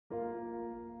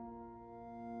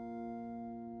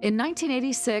In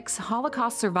 1986,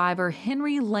 Holocaust survivor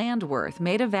Henry Landworth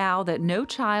made a vow that no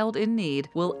child in need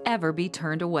will ever be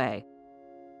turned away.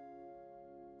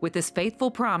 With this faithful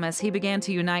promise, he began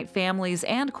to unite families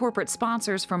and corporate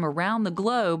sponsors from around the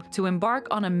globe to embark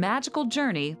on a magical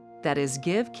journey that is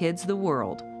Give Kids the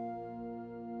World.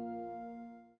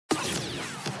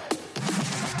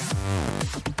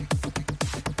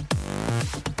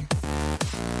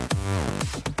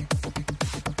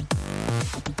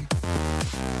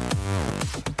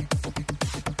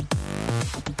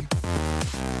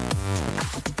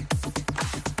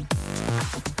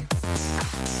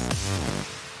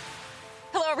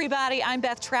 Everybody, I'm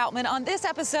Beth Troutman. On this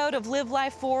episode of Live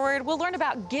Life Forward, we'll learn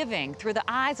about giving through the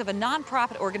eyes of a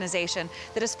nonprofit organization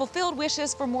that has fulfilled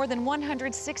wishes for more than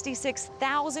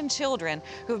 166,000 children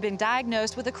who have been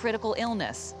diagnosed with a critical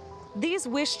illness. These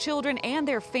wish children and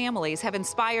their families have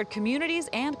inspired communities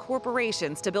and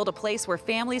corporations to build a place where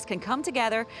families can come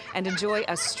together and enjoy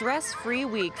a stress-free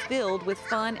week filled with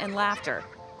fun and laughter.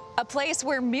 A place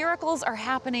where miracles are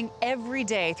happening every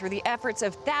day through the efforts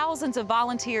of thousands of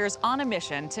volunteers on a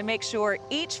mission to make sure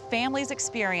each family's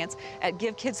experience at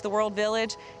Give Kids the World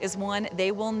Village is one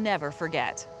they will never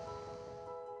forget.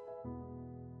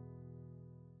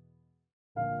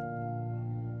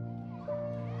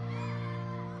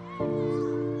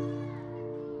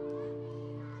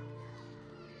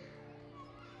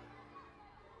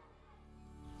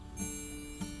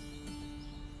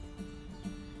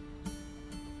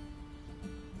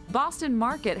 Boston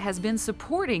Market has been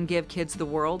supporting Give Kids the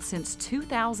World since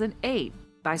 2008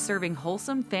 by serving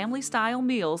wholesome family-style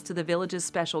meals to the village's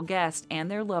special guests and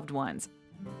their loved ones.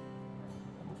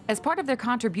 As part of their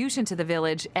contribution to the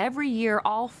village, every year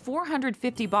all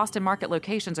 450 Boston Market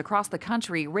locations across the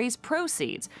country raise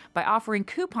proceeds by offering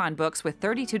coupon books with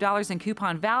 $32 in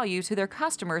coupon value to their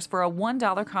customers for a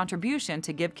 $1 contribution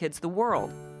to Give Kids the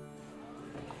World.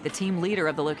 The team leader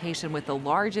of the location with the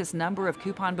largest number of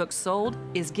coupon books sold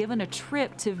is given a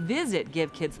trip to visit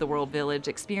Give Kids the World Village,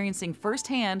 experiencing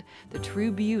firsthand the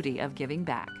true beauty of giving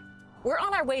back. We're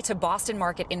on our way to Boston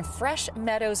Market in Fresh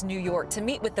Meadows, New York, to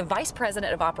meet with the Vice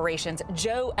President of Operations,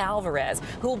 Joe Alvarez,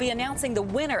 who will be announcing the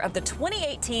winner of the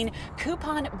 2018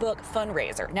 Coupon Book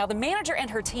Fundraiser. Now, the manager and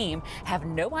her team have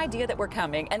no idea that we're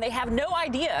coming, and they have no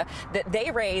idea that they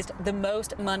raised the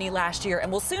most money last year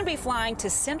and will soon be flying to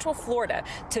Central Florida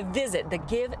to visit the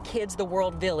Give Kids the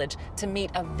World Village to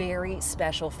meet a very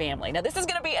special family. Now, this is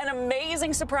going to be an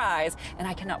amazing surprise, and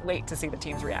I cannot wait to see the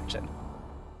team's reaction.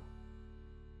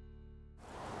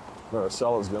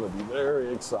 Maricella's going to be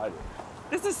very excited.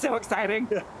 This is so exciting.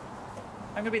 Yeah.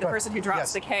 I'm going to be the person who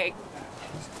drops the cake.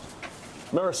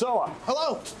 Maricela.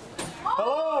 Hello.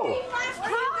 Hello. What are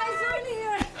you guys doing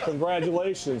here?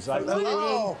 Congratulations. I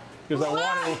flew in because I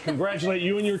wanted to congratulate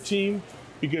you and your team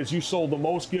because you sold the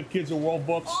most Give Kids the World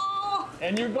books.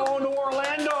 And you're going to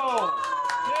Orlando.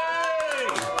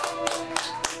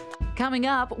 Coming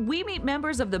up, we meet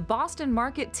members of the Boston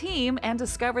Market team and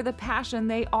discover the passion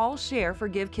they all share for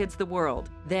Give Kids the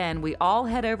World. Then we all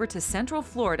head over to Central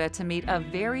Florida to meet a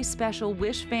very special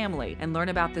Wish family and learn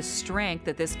about the strength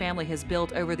that this family has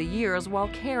built over the years while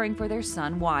caring for their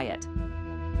son Wyatt.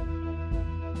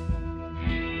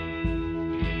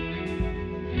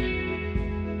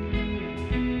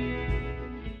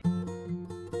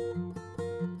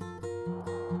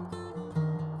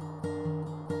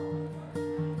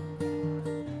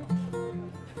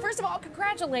 First of all,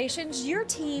 congratulations. Your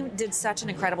team did such an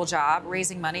incredible job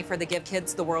raising money for the Give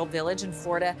Kids the World Village in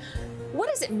Florida. What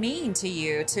does it mean to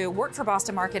you to work for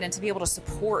Boston Market and to be able to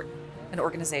support an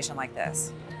organization like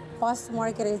this? Boston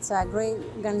Market is a great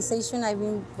organization. I've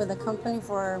been with the company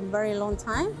for a very long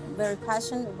time, very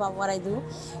passionate about what I do.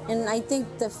 And I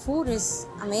think the food is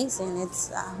amazing.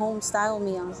 It's home-style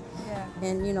meals. Yeah.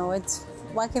 And, you know,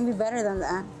 what can be better than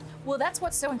that? Well, that's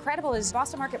what's so incredible is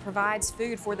Boston Market provides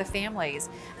food for the families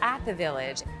at the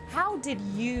village. How did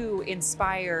you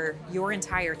inspire your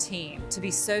entire team to be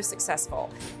so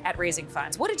successful at raising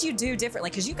funds? What did you do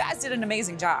differently? Because you guys did an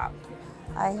amazing job.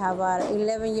 I have an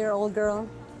 11-year-old girl,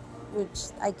 which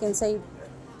I can say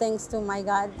thanks to my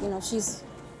God, you know, she's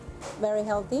very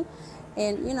healthy.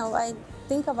 And, you know, I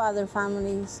think about their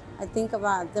families. I think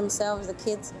about themselves, the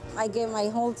kids. I get my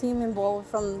whole team involved,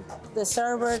 from the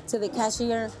server to the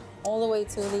cashier, all the way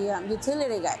to the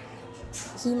utility guy.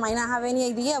 He might not have any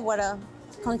idea what a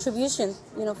contribution,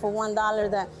 you know, for $1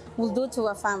 that will do to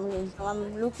a family.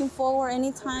 I'm looking forward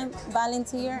anytime,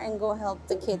 volunteer and go help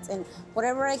the kids. And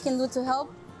whatever I can do to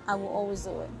help, I will always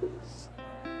do it.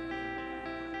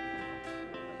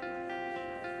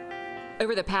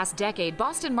 Over the past decade,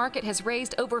 Boston Market has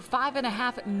raised over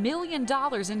 $5.5 million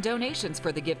in donations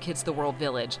for the Give Kids the World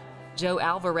Village. Joe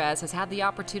Alvarez has had the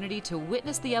opportunity to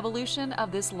witness the evolution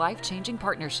of this life-changing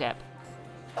partnership.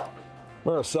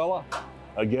 Maricela,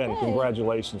 again,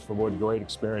 congratulations for what a great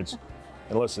experience.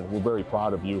 And listen, we're very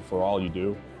proud of you for all you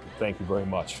do. Thank you very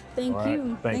much. Thank all right?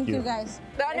 you. Thank you, guys.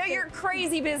 I know you're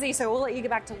crazy busy, so we'll let you get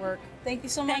back to work. Thank you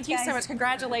so much, Thank you so much.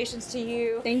 Congratulations to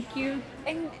you. Thank you.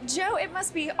 And Joe, it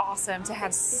must be awesome to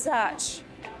have such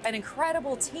an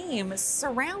incredible team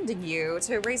surrounding you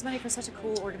to raise money for such a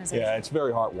cool organization. Yeah, it's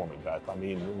very heartwarming, Beth. I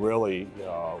mean, really,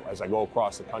 as I go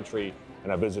across the country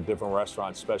and I visit different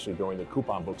restaurants, especially during the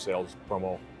coupon book sales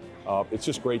promo, it's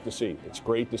just great to see. It's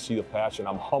great to see the passion.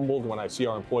 I'm humbled when I see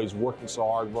our employees working so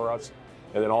hard for us,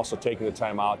 and then also taking the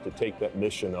time out to take that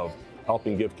mission of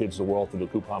helping give kids the world through the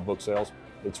coupon book sales.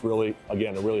 It's really,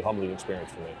 again, a really humbling experience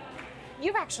for me.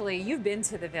 You've been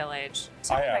to the Village.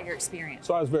 Tell me about your experience.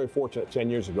 So I was very fortunate 10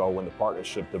 years ago when the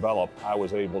partnership developed. I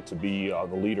was able to be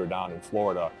the leader down in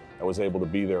Florida. I was able to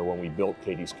be there when we built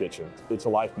Katie's Kitchen. It's a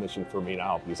life mission for me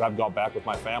now because I've gone back with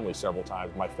my family several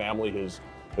times. My family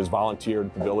has volunteered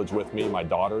at the Village with me. My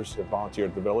daughters have volunteered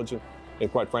at the Village.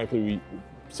 And quite frankly,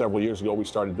 several years ago, we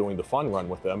started doing the fun run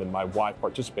with them, and my wife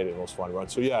participated in those fun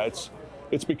runs. So yeah,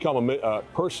 it's become a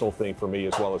personal thing for me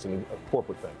as well as a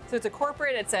corporate thing. So it's a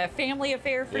corporate, it's a family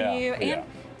affair for you, and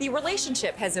the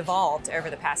relationship has evolved over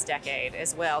the past decade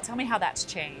as well. Tell me how that's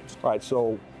changed. All right,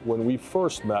 so when we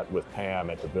first met with Pam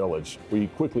at the Village, we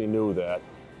quickly knew that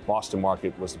Boston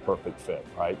Market was the perfect fit,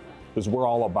 right? Because we're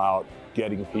all about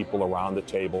getting people around the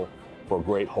table for a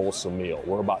great, wholesome meal.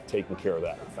 We're about taking care of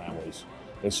that with families.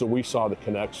 And so we saw the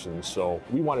connection. So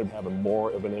we wanted to have more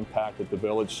of an impact at the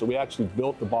Village. So we actually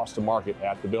built the Boston Market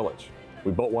at the Village.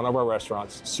 We built one of our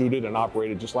restaurants, suited and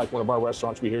operated just like one of our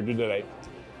restaurants we here today.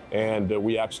 And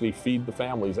we actually feed the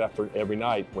families every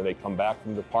night when they come back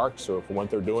from the parks or for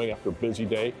what they're doing after a busy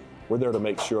day. We're there to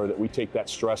make sure that we take that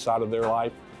stress out of their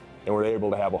life and we're able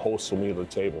to have a wholesome meal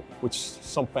at the table, which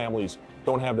some families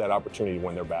don't have that opportunity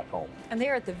when they're back home. And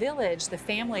there at the Village, the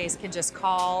families can just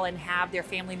call and have their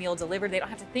family meal delivered. They don't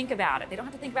have to think about it. They don't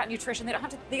have to think about nutrition. They don't have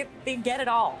to, they get it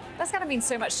all. That's gotta mean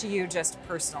so much to you just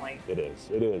personally. It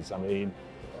is. I mean,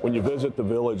 when you visit the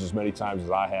Village as many times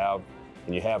as I have,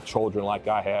 and you have children like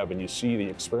I have, and you see the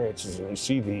experiences and you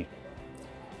see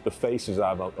the faces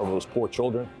of those poor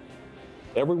children,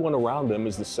 everyone around them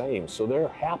is the same, so they're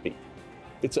happy.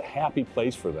 It's a happy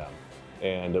place for them.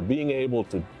 And being able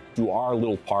to do our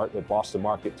little part at Boston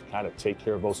Market to kind of take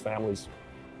care of those families,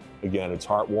 again, it's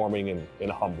heartwarming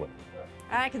and humbling.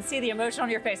 I can see the emotion on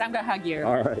your face. I'm gonna hug you.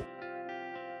 All right.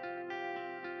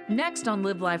 Next on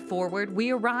Live Life Forward,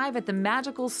 we arrive at the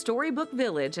magical Storybook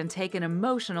Village and take an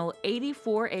emotional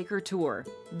 84-acre tour.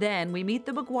 Then we meet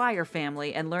the McGuire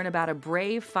family and learn about a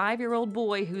brave 5-year-old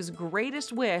boy whose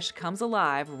greatest wish comes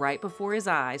alive right before his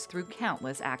eyes through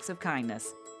countless acts of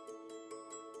kindness.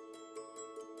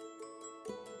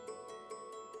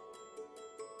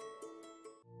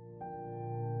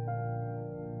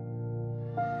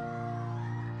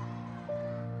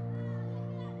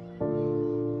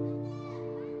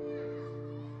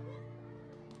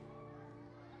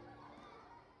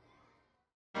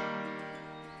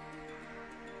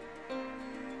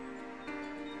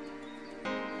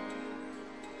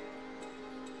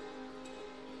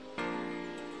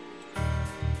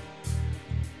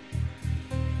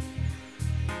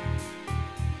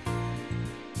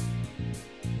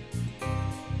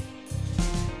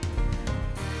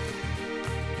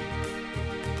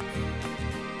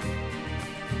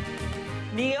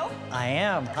 Neil? I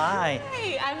am. Hi.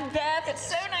 Hey, I'm Beth. It's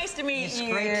so nice to meet you.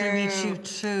 It's great to meet you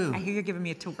too. I hear you're giving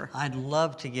me a tour. I'd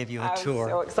love to give you a tour. I'm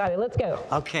so excited. Let's go.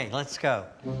 Okay, let's go.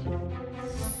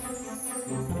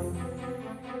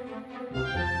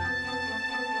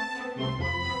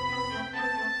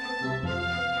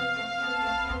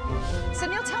 So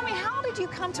Neil, tell me, how did you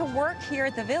come to work here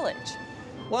at the Village?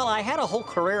 Well, I had a whole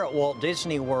career at Walt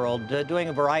Disney World doing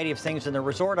a variety of things in the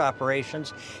resort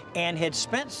operations and had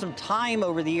spent some time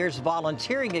over the years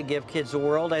volunteering at Give Kids the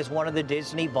World as one of the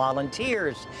Disney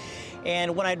volunteers.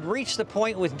 And when I'd reached the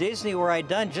point with Disney where I'd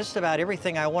done just about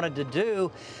everything I wanted to do,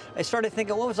 I started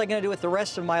thinking, what was I going to do with the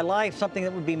rest of my life, something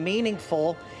that would be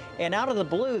meaningful? And out of the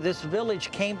blue, this village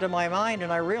came to my mind,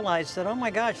 and I realized that, oh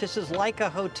my gosh, this is like a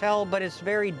hotel, but it's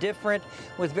very different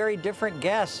with very different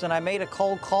guests. And I made a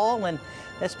cold call, and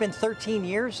that's been 13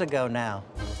 years ago now.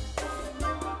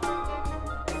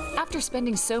 After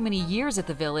spending so many years at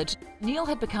the Village, Neil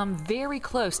had become very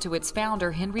close to its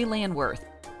founder, Henry Landworth,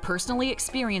 personally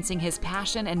experiencing his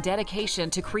passion and dedication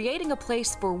to creating a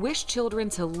place for wish children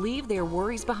to leave their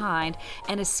worries behind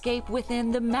and escape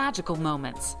within the magical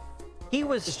moments. He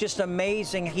was just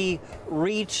amazing. He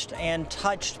reached and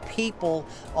touched people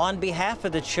on behalf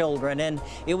of the children, and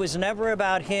it was never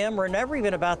about him or never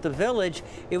even about the Village.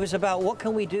 It was about what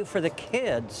can we do for the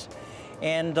kids.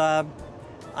 And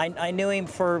I knew him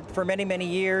for many, many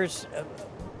years,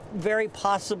 very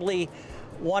possibly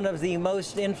one of the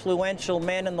most influential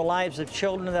men in the lives of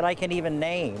children that I can even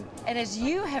name. And as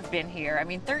you have been here, I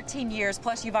mean, 13 years,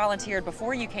 plus you volunteered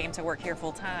before you came to work here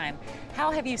full time,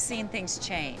 how have you seen things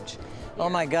change? Oh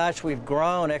my gosh, we've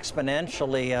grown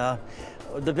exponentially.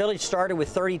 The Village started with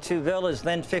 32 villas,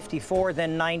 then 54,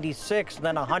 then 96,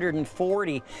 then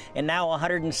 140, and now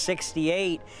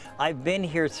 168. I've been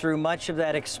here through much of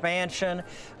that expansion.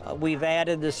 We've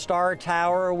added the Star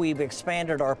Tower, we've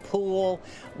expanded our pool,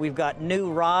 we've got new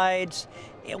rides.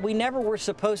 We never were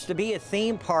supposed to be a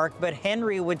theme park, but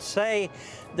Henry would say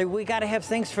that we got to have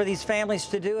things for these families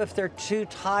to do if they're too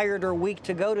tired or weak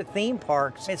to go to theme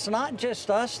parks. It's not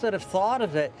just us that have thought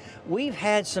of it. We've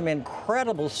had some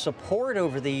incredible support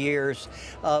over the years.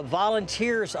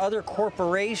 Volunteers, other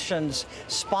corporations,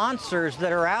 sponsors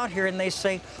that are out here, and they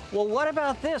say, well, what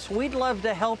about this? We'd love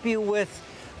to help you with,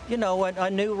 you know, a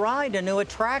new ride, a new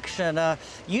attraction.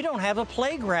 You don't have a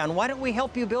playground. Why don't we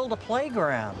help you build a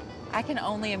playground? I can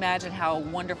only imagine how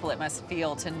wonderful it must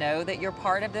feel to know that you're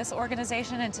part of this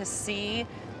organization and to see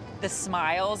the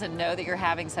smiles and know that you're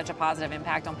having such a positive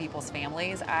impact on people's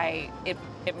families.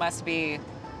 It must be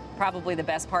probably the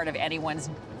best part of anyone's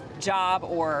job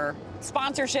or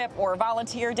sponsorship or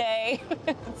volunteer day.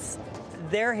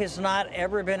 There has not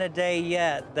ever been a day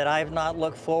yet that I've not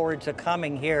looked forward to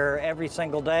coming here every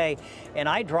single day. And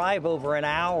I drive over an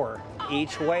hour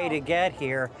each way to get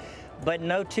here, but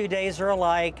no 2 days are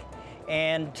alike.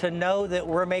 And to know that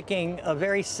we're making a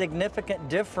very significant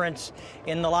difference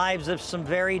in the lives of some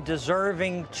very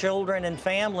deserving children and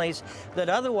families that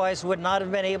otherwise would not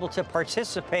have been able to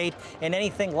participate in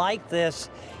anything like this.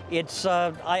 It's,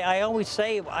 I always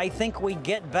say, I think we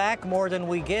get back more than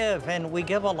we give, and we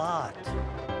give a lot.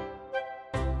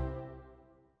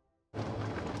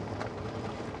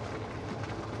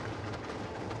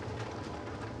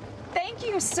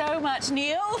 Thank you so much,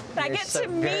 Neil. I get to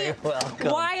meet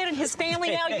Wyatt and his family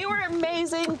now. You are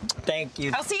amazing. Thank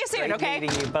you. I'll see you soon, okay?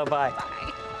 Great meeting you. Bye-bye.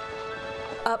 Bye.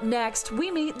 Up next, we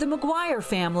meet the McGuire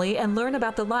family and learn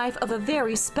about the life of a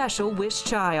very special wish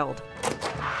child.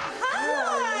 Hi!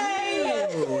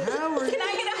 How are you? Can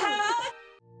I get a hug?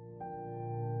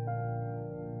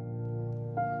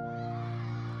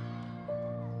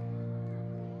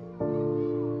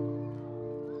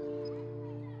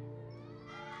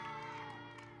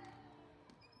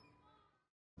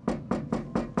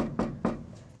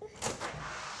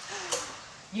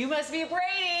 You must be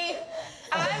Brady.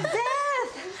 I'm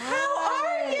Beth. How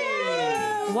are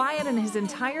you? Wyatt and his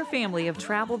entire family have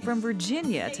traveled from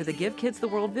Virginia to the Give Kids the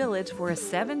World Village for a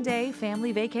 7-day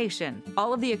family vacation.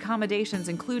 All of the accommodations,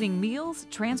 including meals,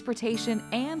 transportation,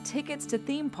 and tickets to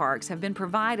theme parks, have been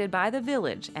provided by the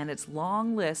Village and its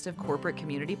long list of corporate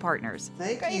community partners.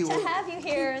 Thank Great you. to have you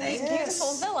here in this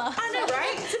beautiful villa. I know,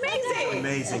 right? It's amazing.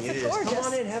 Amazing it is. gorgeous.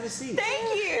 Come on in, have a seat.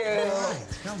 Thank you. Right,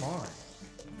 come on.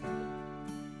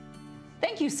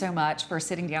 Thank you so much for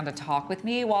sitting down to talk with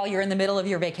me while you're in the middle of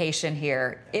your vacation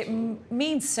here. It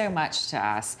means so much to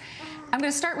us. I'm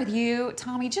going to start with you,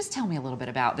 Tommy. Just tell me a little bit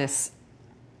about this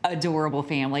adorable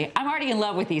family. I'm already in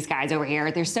love with these guys over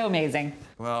here. They're so amazing.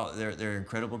 Well, they're an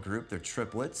incredible group. They're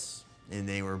triplets, and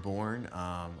they were born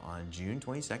on June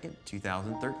 22nd,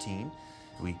 2013.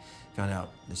 We found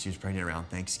out that she was pregnant around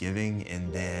Thanksgiving,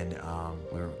 and then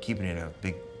we were keeping it a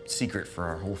big secret for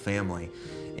our whole family.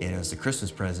 And it was the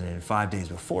Christmas present, and 5 days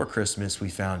before Christmas, we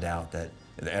found out that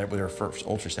with our first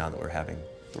ultrasound that we were having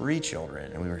 3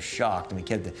 children, and we were shocked, and we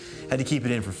had to keep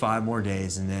it in for 5 more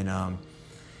days. And then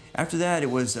after that, it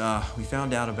was we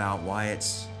found out about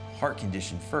Wyatt's heart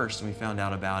condition first, and we found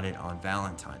out about it on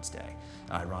Valentine's Day.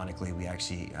 Ironically, we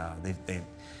actually they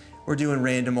were doing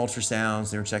random ultrasounds.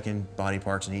 They were checking body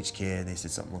parts on each kid. They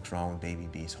said something looks wrong with baby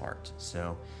B's heart.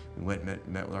 So we went and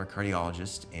met with our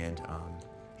cardiologist, and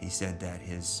he said that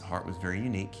his heart was very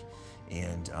unique,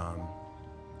 and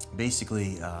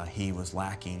basically he was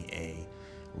lacking a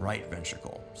right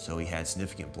ventricle. So he had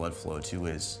significant blood flow to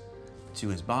his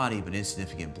body, but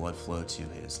insignificant blood flow to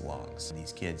his lungs. And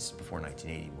these kids before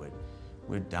 1980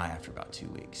 would die after about 2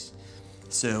 weeks.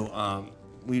 So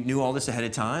we knew all this ahead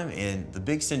of time, and the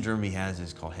big syndrome he has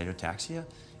is called heterotaxia,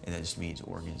 and that just means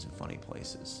organs in funny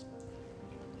places.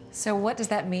 So what does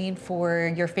that mean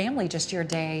for your family, just your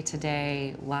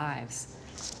day-to-day lives?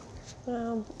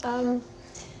 We're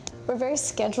very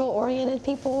schedule-oriented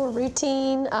people, we're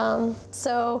routine.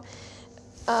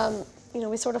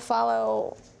 We sort of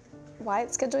follow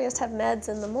Wyatt's schedule. He has to have meds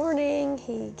in the morning,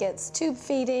 he gets tube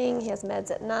feeding, he has meds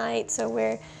at night. So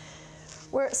we're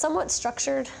somewhat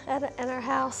structured at our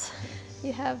house.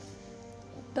 You have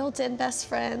built-in best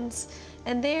friends.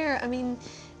 And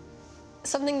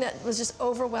something that was just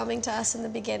overwhelming to us in the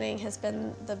beginning has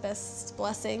been the best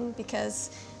blessing,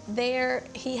 because there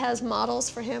he has models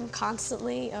for him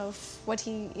constantly of what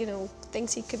he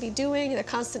thinks he could be doing. They're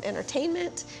constant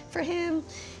entertainment for him,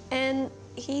 and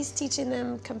he's teaching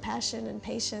them compassion and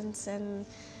patience. And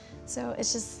so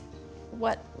it's just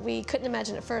what we couldn't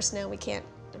imagine at first. Now we can't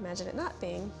imagine it not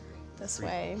being this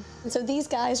way. And so these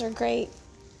guys are great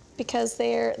because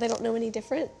they don't know any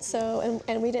different. So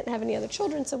and we didn't have any other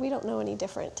children, so we don't know any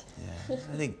different. Yeah,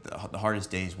 I think the hardest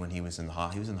days when he was in the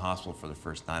hospital for the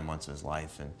first 9 months of his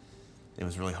life, and it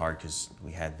was really hard because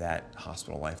we had that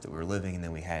hospital life that we were living, and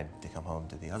then we had to come home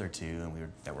to the other two,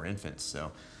 and that were infants.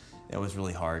 So it was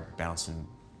really hard bouncing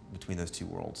between those two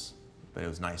worlds. But it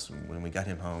was nice when we got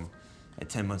him home at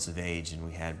 10 months of age, and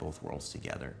we had both worlds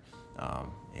together,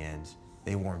 and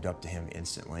they warmed up to him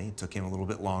instantly. It took him a little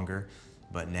bit longer.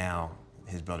 But now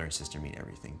his brother and sister mean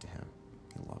everything to him.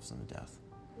 He loves them to death.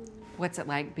 What's it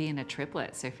like being a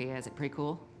triplet, Sophia? Is it pretty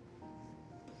cool?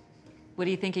 What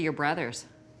do you think of your brothers?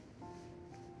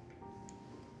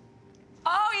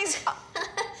 Oh,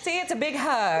 see, it's a big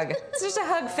hug. It's just a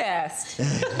hug fest.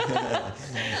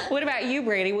 What about you,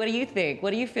 Brady? What do you think?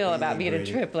 What do you feel about being a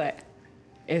triplet?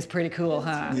 It's pretty cool,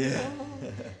 huh? Yeah.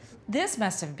 This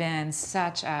must have been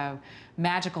such a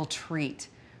magical treat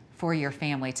for your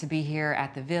family to be here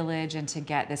at the Village and to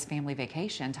get this family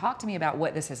vacation. Talk to me about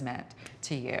what this has meant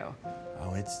to you.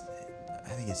 Oh, I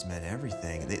think it's meant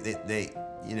everything. It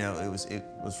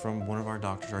was from one of our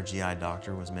doctors. Our GI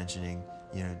doctor was mentioning,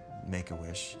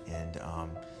 Make-A-Wish, and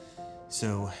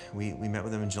so we met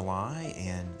with them in July,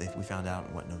 and we found out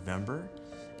in November,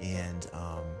 and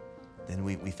then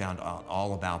we found out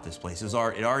all about this place. It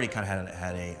already kind of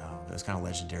had a it was kind of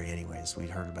legendary anyways. We'd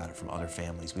heard about it from other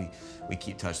families. We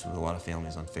keep touch with a lot of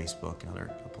families on Facebook and other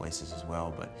places as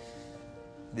well, but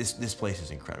this place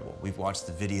is incredible. We've watched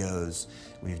the videos,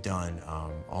 we've done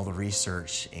all the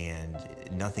research, and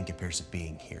nothing compares to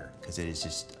being here, because it is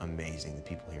just amazing. The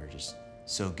people here are just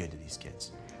so good to these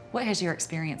kids. What has your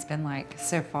experience been like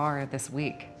so far this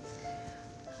week?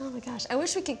 Oh my gosh, I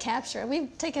wish we could capture.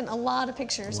 We've taken a lot of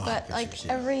pictures, but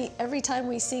every time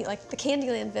we see like the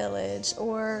Candyland Village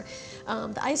or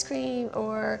the ice cream,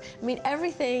 or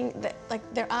everything that,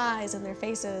 like, their eyes and their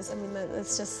faces,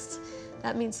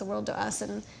 that means the world to us.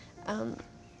 And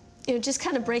just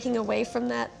kind of breaking away from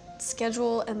that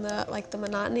schedule and the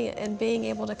monotony, and being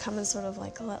able to come and sort of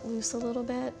like let loose a little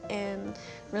bit and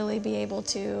really be able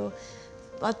to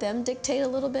let them dictate a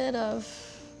little bit of,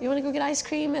 you want to go get ice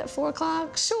cream at 4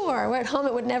 o'clock? Sure. Where at home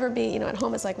it would never be. At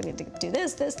home it's like, we need to do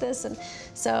this, and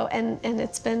so and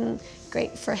it's been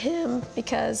great for him,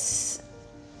 because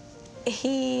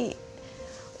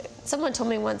someone told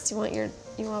me once, you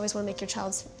always want to make your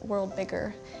child's world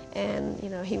bigger. And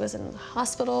he was in the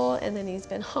hospital, and then he's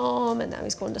been home, and now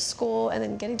he's going to school, and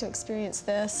then getting to experience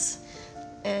this,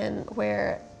 and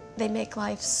where they make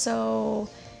life so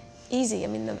easy.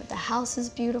 The house is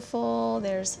beautiful.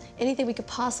 There's anything we could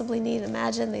possibly need.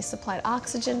 Imagine they supplied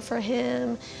oxygen for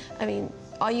him.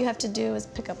 All you have to do is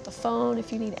pick up the phone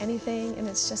if you need anything, and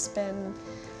it's just been,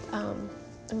 I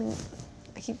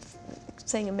keep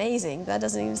saying amazing. That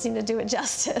doesn't even seem to do it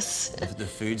justice. The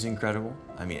food's incredible.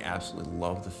 Absolutely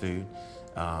love the food.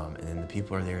 And then the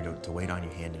people are there to wait on you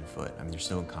hand and foot. They're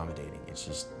so accommodating. It's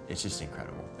just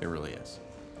incredible. It really is.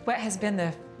 What has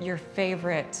been your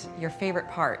favorite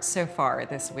part so far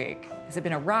this week? Has it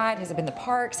been a ride? Has it been the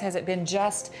parks? Has it been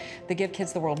just the Give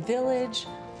Kids the World Village?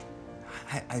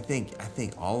 I think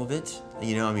all of it.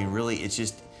 Really, it's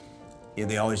just,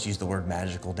 they always use the word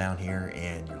magical down here,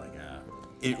 and you're like,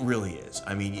 it really is.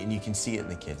 And you can see it in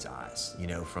the kids' eyes.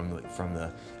 From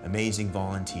the amazing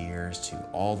volunteers to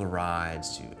all the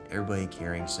rides to everybody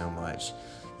caring so much.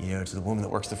 To the woman that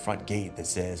works the front gate that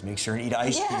says, make sure and eat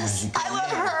ice cream as you come in. I love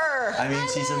her.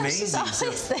 She's amazing. She's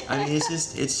always there.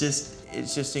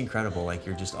 It's just incredible. Like,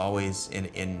 you're just always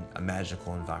in a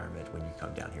magical environment when you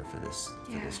come down here for this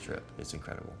trip. It's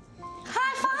incredible.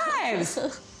 High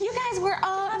fives! You guys were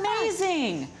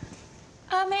amazing.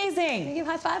 Amazing. Can you give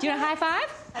a high five? Do you want a high five?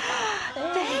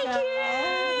 Thank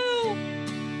you.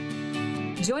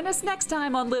 Join us next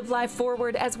time on Live Life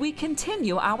Forward as we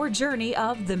continue our journey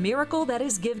of the miracle that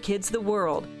is Give Kids the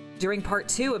World. During part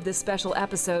 2 of this special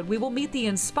episode, we will meet the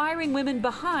inspiring women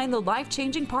behind the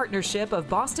life-changing partnership of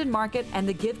Boston Market and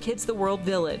the Give Kids the World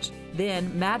Village.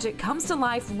 Then, magic comes to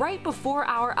life right before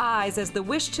our eyes as the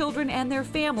Wish children and their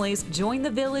families join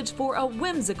the village for a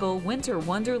whimsical winter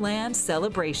wonderland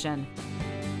celebration.